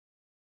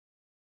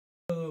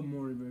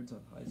Meriton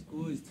High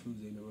School is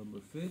Tuesday, November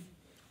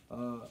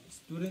 5th.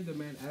 Student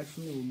Demand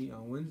Action will meet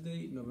on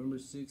Wednesday, November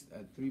 6th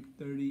at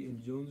 3:30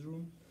 in Jones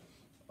Room.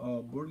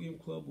 Board Game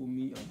Club will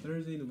meet on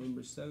Thursday,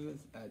 November 7th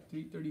at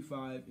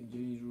 3:35 in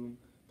Jenny's Room.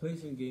 Play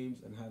some games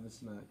and have a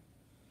snack.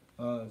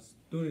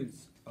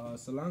 Students,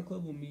 Salon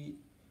Club will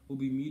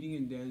be meeting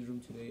in Dan's room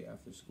today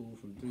after school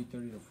from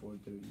 3:30 to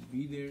 4:30.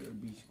 Be there or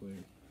be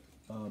square.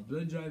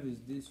 Blood drive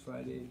is this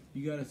Friday.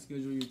 You gotta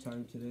schedule your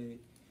time today.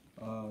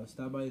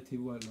 Stop by the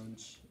table at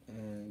lunch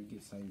and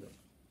get signed up.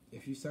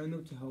 If you signed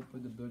up to help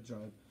with the blood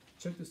drive,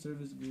 check the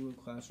service Google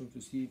Classroom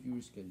to see if you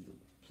were scheduled.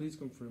 Please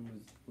confirm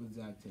with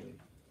Zach today.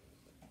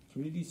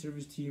 Community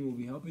service team will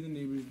be helping the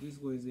neighbors this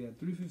Wednesday at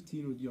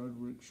 3:15 with yard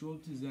work. Show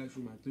up to Zach's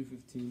room at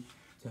 3:15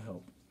 to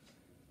help.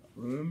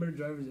 Remember,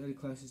 driver's ed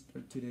classes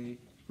start today,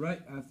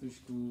 right after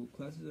school.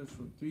 Classes are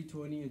from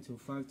 3:20 until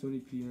 5:20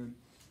 p.m.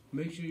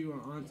 Make sure you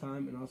are on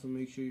time and also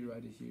make sure your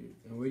ride is here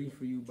and waiting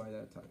for you by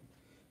that time.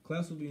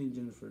 Class will be in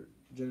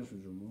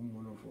Jennifer's room, room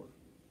 104.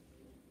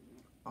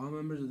 All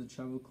members of the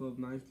travel club,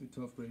 9th through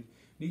 12th grade,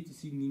 need to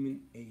see Neiman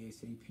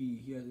ASAP.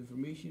 He has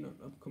information on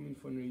upcoming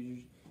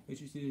fundraisers.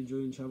 Interested in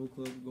joining travel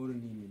club, go to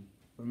Neiman.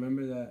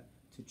 Remember that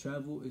to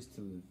travel is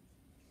to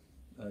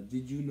live.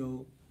 Did you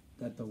know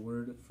that the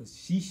word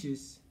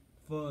facetious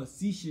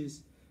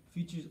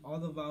features all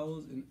the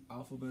vowels in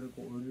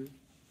alphabetical order?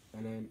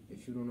 And then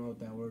if you don't know what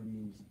that word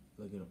means,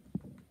 look it up.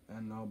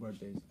 And now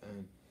birthdays,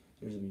 and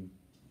here's a meme.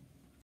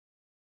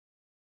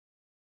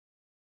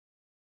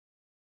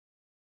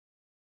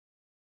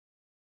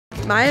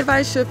 My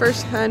advice to a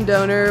first-time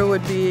donor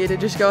would be to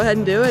just go ahead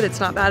and do it. It's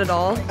not bad at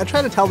all. I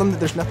try to tell them that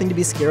there's nothing to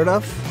be scared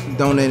of.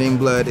 Donating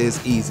blood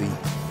is easy.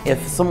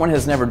 If someone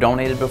has never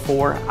donated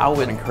before, I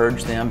would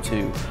encourage them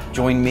to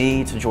join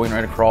me, to join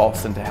Red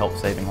Cross, and to help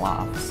saving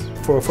lives.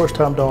 For a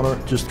first-time donor,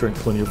 just drink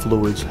plenty of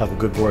fluids, have a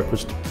good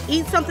breakfast.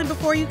 Eat something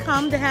before you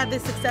come to have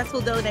this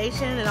successful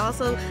donation, and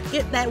also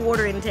get that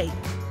water intake.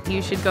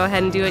 You should go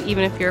ahead and do it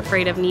even if you're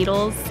afraid of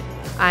needles.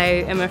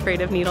 I am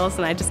afraid of needles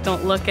and I just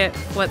don't look at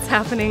what's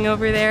happening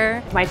over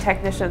there. My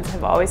technicians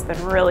have always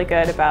been really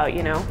good about,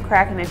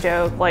 cracking a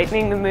joke,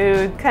 lightening the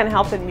mood, kind of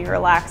helping me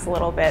relax a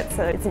little bit,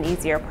 so it's an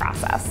easier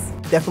process.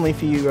 Definitely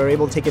if you are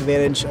able to take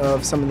advantage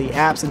of some of the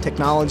apps and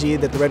technology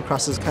that the Red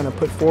Cross has kind of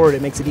put forward,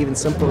 it makes it even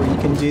simpler. You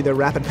can do the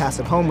rapid pass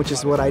at home, which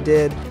is what I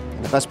did.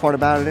 And the best part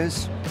about it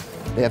is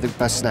they have the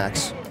best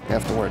snacks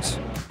afterwards.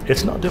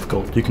 It's not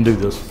difficult. You can do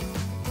this.